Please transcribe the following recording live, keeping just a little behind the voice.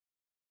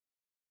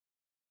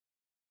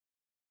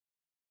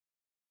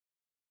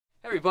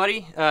Hey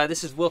everybody,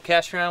 this is Will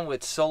Castrillon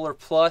with Solar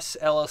Plus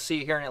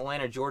LLC here in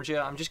Atlanta, Georgia.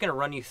 I'm just going to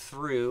run you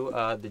through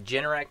the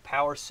Generac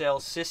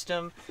PWRcell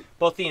system,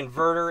 both the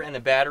inverter and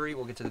the battery.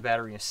 We'll get to the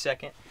battery in a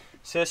second.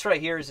 So this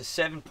right here is a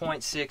 7.6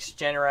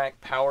 Generac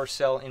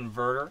PWRcell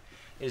inverter.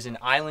 It is an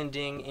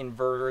islanding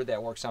inverter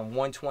that works on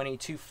 120,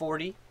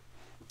 240.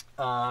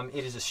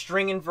 It is a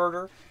string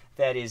inverter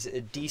that is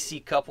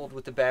DC coupled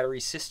with the battery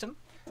system.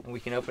 And we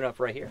can open up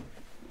right here.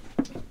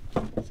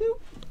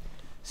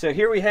 So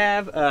here we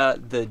have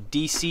the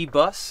DC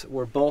bus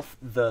where both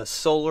the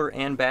solar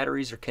and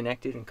batteries are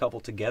connected and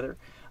coupled together.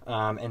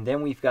 And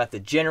then we've got the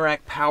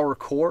Generac power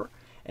core,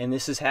 and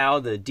this is how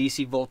the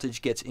DC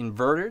voltage gets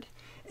inverted.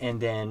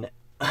 And then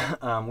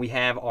we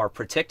have our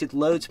protected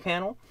loads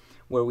panel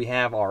where we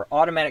have our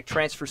automatic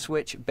transfer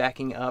switch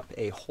backing up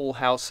a whole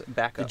house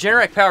backup. The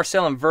Generac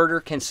PWRcell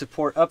inverter can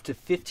support up to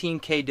 15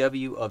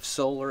 kW of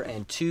solar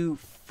and 2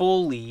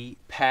 fully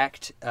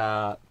packed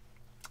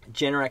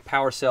Generac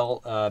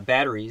PWRcell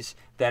batteries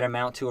that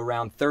amount to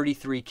around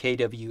 33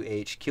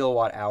 kWh,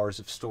 kilowatt hours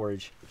of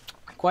storage.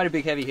 Quite a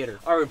big heavy hitter.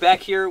 All right, we're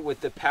back here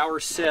with the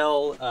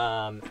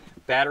PWRcell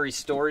battery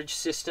storage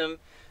system.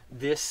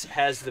 This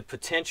has the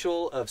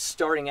potential of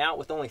starting out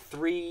with only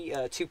 3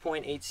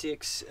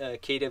 2.86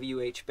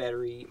 kWh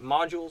battery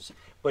modules,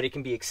 but it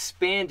can be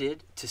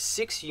expanded to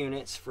 6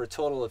 units for a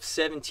total of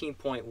 17.1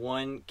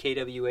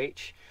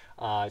 kWh.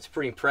 It's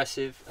pretty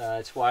impressive.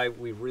 That's why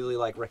we really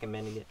like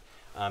recommending it.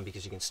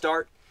 Because you can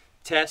start,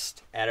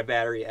 test, add a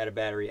battery, add a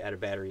battery, add a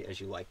battery as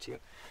you like to.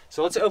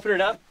 So let's open it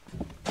up.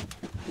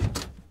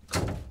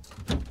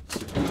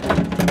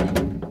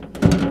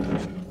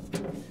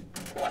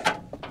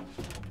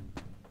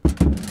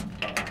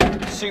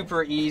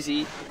 Super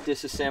easy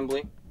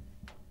disassembly.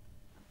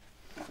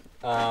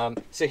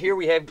 So here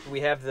we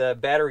have the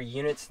battery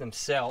units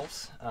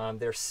themselves.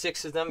 There's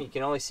 6 of them. You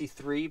can only see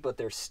 3, but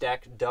they're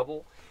stacked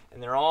double,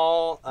 and they're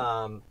all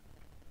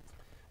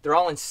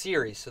in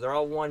series, so they're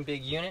all one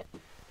big unit.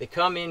 They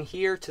come in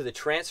here to the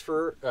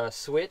transfer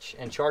switch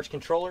and charge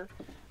controller,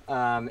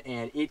 and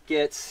it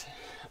gets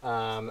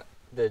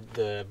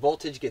the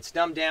voltage gets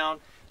dumbed down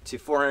to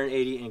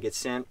 480 and gets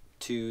sent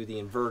to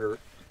the inverter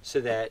so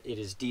that it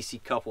is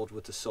DC coupled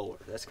with the solar.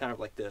 That's kind of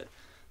like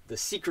the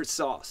secret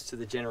sauce to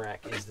the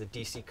Generac is the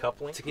DC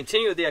coupling. To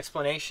continue with the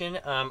explanation,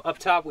 up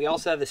top we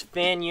also have this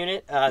fan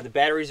unit. The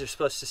batteries are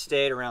supposed to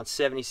stay at around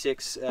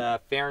 76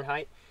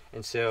 Fahrenheit.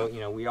 And so, you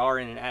know, we are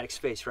in an attic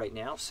space right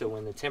now, so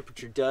when the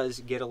temperature does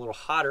get a little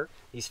hotter,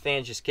 these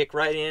fans just kick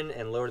right in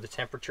and lower the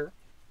temperature.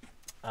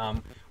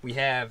 We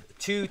have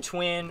 2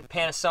 twin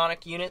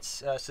Panasonic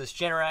units. So this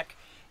Generac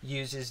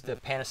uses the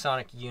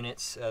Panasonic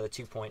units, the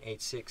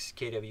 2.86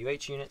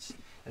 kWh units,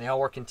 and they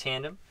all work in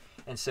tandem.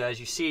 And so as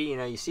you see,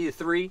 you see the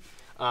 3,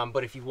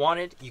 but if you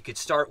wanted, you could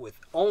start with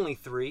only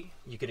 3.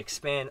 You could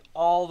expand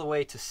all the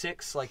way to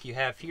 6 like you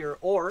have here,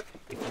 or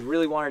if you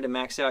really wanted to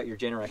max out your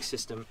Generac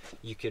system,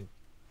 you could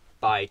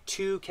buy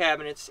 2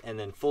 cabinets and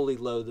then fully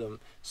load them,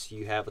 so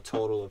you have a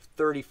total of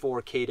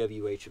 34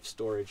 kWh of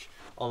storage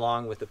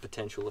along with the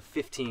potential of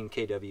 15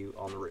 kW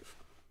on the roof.